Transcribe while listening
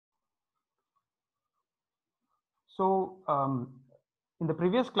So in the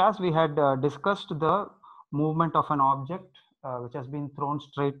previous class, we had discussed the movement of an object which has been thrown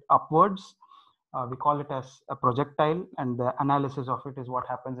straight upwards. We call it as a projectile, and the analysis of it is what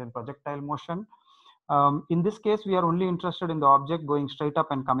happens in projectile motion. In this case, we are only interested in the object going straight up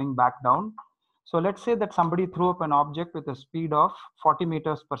and coming back down. So let's say that somebody threw up an object with a speed of 40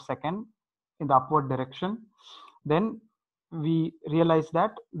 meters per second in the upward direction. Then we realize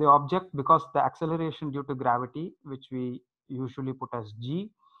that the object, because the acceleration due to gravity, which we usually put as g,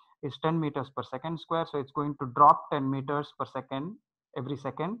 is 10 meters per second square. So it's going to drop 10 meters per second every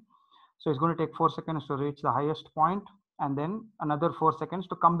second. So it's going to take 4 seconds to reach the highest point, and then another 4 seconds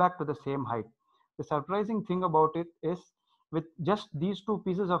to come back to the same height. The surprising thing about it is, with just these two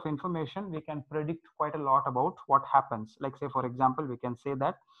pieces of information, we can predict quite a lot about what happens. Like, say, for example, we can say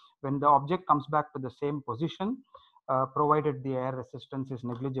that when the object comes back to the same position, provided the air resistance is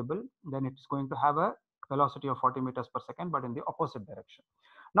negligible, then it's going to have a velocity of 40 meters per second, but in the opposite direction.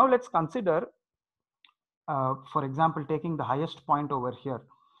 Now let's consider, for example, taking the highest point over here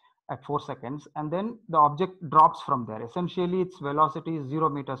at 4 seconds, and then the object drops from there. Essentially, its velocity is 0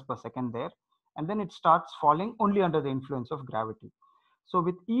 meters per second there, and then it starts falling only under the influence of gravity. So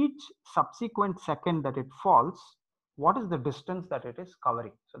with each subsequent second that it falls, what is the distance that it is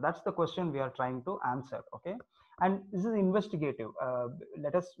covering? So that's the question we are trying to answer. Okay, and this is investigative.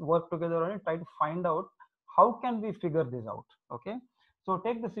 Let us work together on it, try to find out how can we figure this out. Okay, so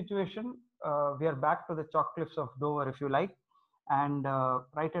take the situation, we are back to the chalk cliffs of Dover, if you like, and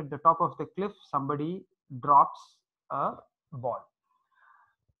right at the top of the cliff, somebody drops a ball.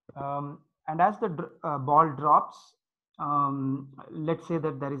 And as the ball drops, let's say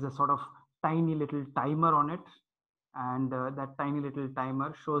that there is a sort of tiny little timer on it, and that tiny little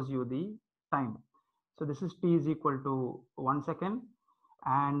timer shows you the time. So this is t is equal to 1 second,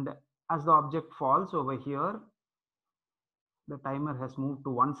 and as the object falls over here, the timer has moved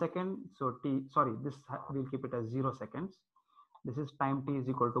to 1 second. So we'll keep it as 0 seconds. This is time t is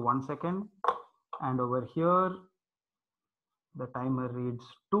equal to 1 second, and over here the timer reads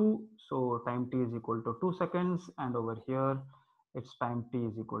 2, so time t is equal to 2 seconds, and over here its time t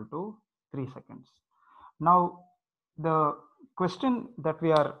is equal to 3 seconds. Now the question that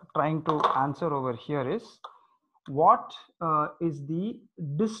we are trying to answer over here is, what is the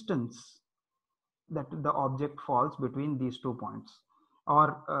distance that the object falls between these 2 points?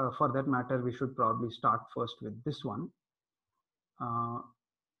 Or for that matter, we should probably start first with this one,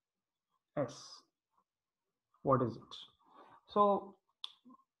 S. What is it? So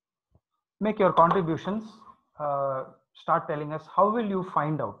make your contributions, start telling us how will you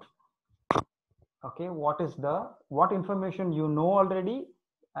find out. Okay, what information you know already,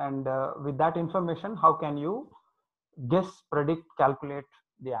 and with that information, how can you guess, predict, calculate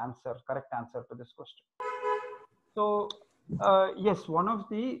the answer, correct answer to this question? So yes, one of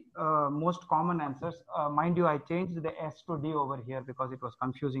the most common answers, mind you, I changed the S to D over here because it was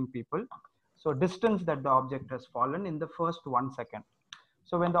confusing people. So distance that the object has fallen in the first 1 second.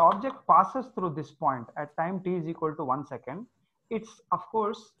 So when the object passes through this point at time t is equal to 1 second, it's of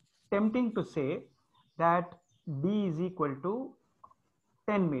course tempting to say that d is equal to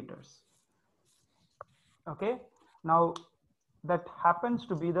 10 meters. Okay, now that happens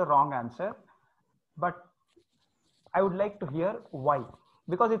to be the wrong answer, but I would like to hear why,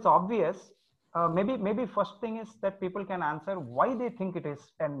 because it's obvious. Maybe first thing is that people can answer why they think it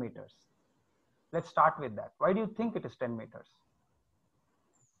is 10 meters. Let's start with that. Why do you think it is 10 meters?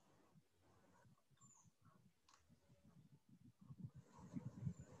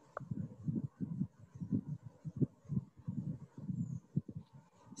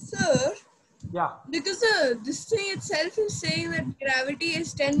 Sir? Yeah. Because this thing itself is saying that gravity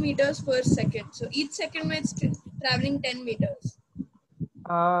is 10 meters per second. So each second it's traveling 10 meters.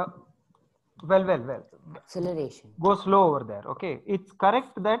 Well. Acceleration. Go slow over there. Okay, it's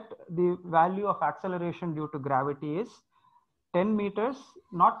correct that the value of acceleration due to gravity is 10 meters,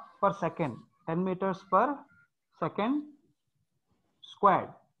 not per second, 10 meters per second squared,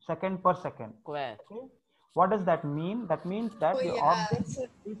 second per second. Square. Okay. What does that mean? That means that the object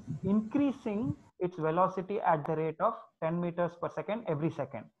is increasing its velocity at the rate of 10 meters per second every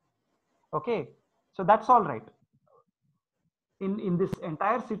second. Okay, so that's all right. In this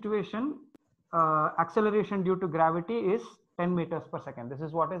entire situation, acceleration due to gravity is 10 meters per second. This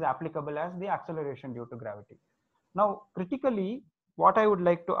is what is applicable as the acceleration due to gravity. Now, critically, what I would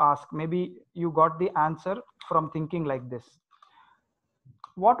like to ask, maybe you got the answer from thinking like this.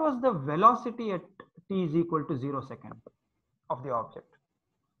 What was the velocity at t is equal to 0 second of the object?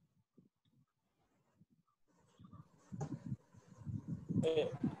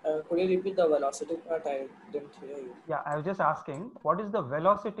 Could you repeat the velocity part? I didn't hear you. Yeah, I was just asking, what is the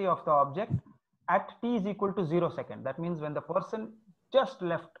velocity of the object at t is equal to 0 second? That means when the person just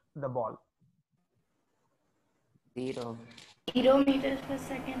left the ball. 0 meters per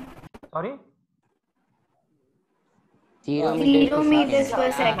second. Sorry? 0 0 meters meters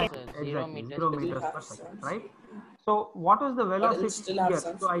per second. Exactly, 0 It will meters have per second, some right? speed. So what is the But it will velocity still have here?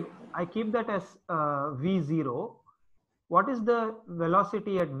 some So speed. I keep that as v0. What is the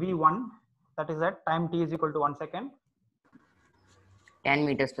velocity at v1? That is at time t is equal to 1 second. 10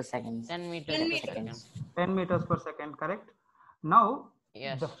 meters per second. 10 meters 10 per meters. second. 10 meters per second, correct? Now,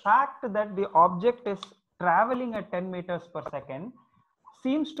 Yes. the fact that the object is traveling at 10 meters per second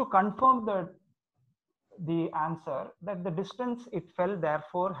seems to confirm the answer that the distance it fell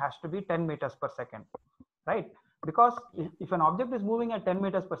therefore has to be 10 meters per second, right? Because if an object is moving at 10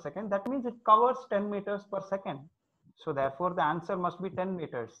 meters per second, that means it covers 10 meters per second. So therefore the answer must be 10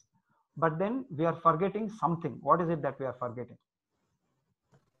 meters. But then we are forgetting something. What is it that we are forgetting?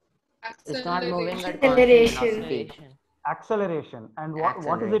 It's not moving at Acceleration. constant velocity. Acceleration. And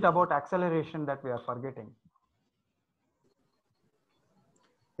what is it about acceleration that we are forgetting?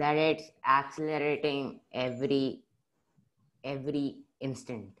 That it's accelerating every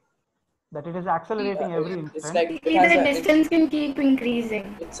instant. That it is accelerating every It's instant. like it See, has the a, distance can keep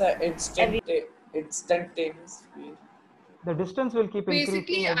increasing. it's a instantaneous speed. The distance will keep Basically,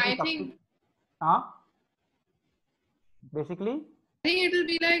 increasing. I think Basically, it will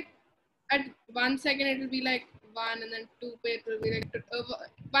be like at 1 second it will be like 1, and then 2 pay it will be like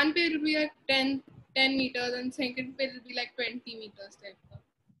 1 pay will be like 10 meters, and second pay will be like 20 meters. Like that.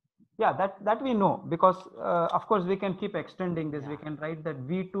 yeah, that we know, because of course we can keep extending this. We can write that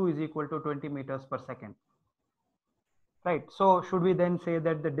v2 is equal to 20 meters per second, right? So should we then say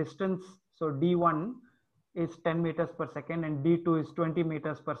that the distance, so d1 is 10 meters per second and d2 is 20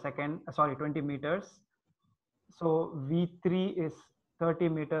 meters per second, 20 meters. So v3 is 30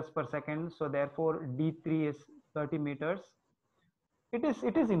 meters per second. So therefore d3 is 30 meters. It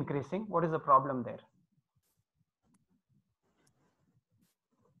is increasing. What is the problem there?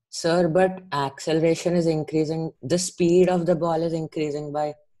 Sir, but acceleration is increasing. The speed of the ball is increasing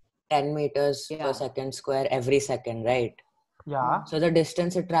by 10 meters per second square every second, right? Yeah. So the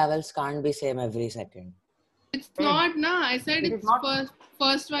distance it travels can't be same every second. It's not, nah. I said It it's is not.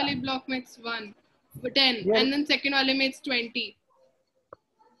 first valley block makes 10, Yeah. and then second valley makes 20.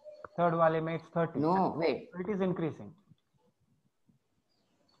 Third valley makes 30. No, wait. It is increasing.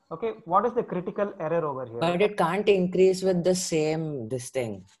 Okay, what is the critical error over here? But it can't increase with the same this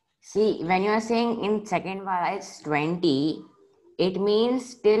thing. See, when you are saying in second valley it's 20, it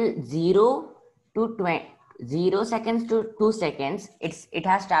means till 0 to 0 seconds to 2 seconds, it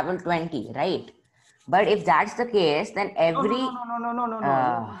has traveled 20, right? But if that's the case, then every... No. You're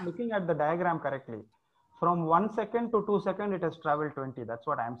not looking at the diagram correctly. From 1 second to 2 seconds, it has traveled 20. That's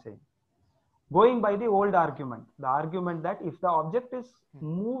what I'm saying. Going by the old argument, the argument that if the object is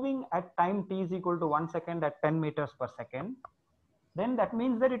moving at time t is equal to 1 second at 10 meters per second, then that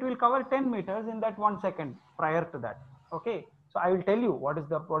means that it will cover 10 meters in that 1 second prior to that. Okay. So I will tell you what is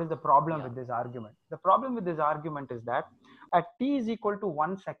the problem with this argument. The problem with this argument is that at t is equal to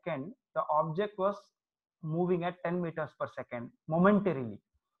 1 second, the object was moving at 10 meters per second momentarily.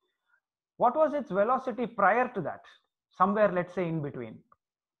 What was its velocity prior to that? Somewhere, let's say in between.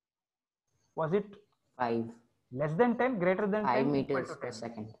 Was it 5. Less than 10, greater than 5 10, meters equal to per 10?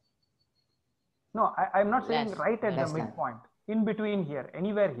 second. No, I'm not saying Less, right at the less than. midpoint. In between here,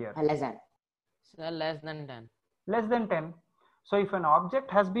 anywhere here. Less than. So less than 10. Less than 10. So if an object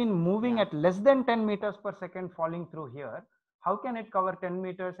has been moving at less than 10 meters per second falling through here, how can it cover 10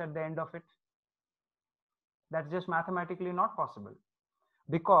 meters at the end of it? That's just mathematically not possible,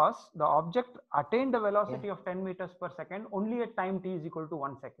 because the object attained a velocity of 10 meters per second only at time t is equal to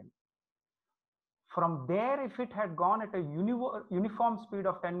 1 second. From there, if it had gone at a uniform speed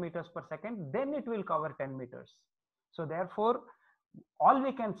of 10 meters per second, then it will cover 10 meters. So therefore, all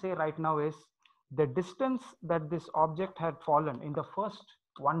we can say right now is the distance that this object had fallen in the first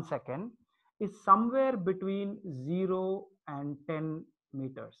 1 second is somewhere between 0 and 10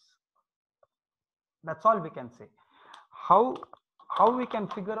 meters. That's all we can say. How we can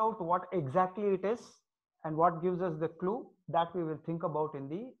figure out what exactly it is and what gives us the clue, that we will think about in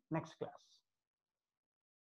the next class.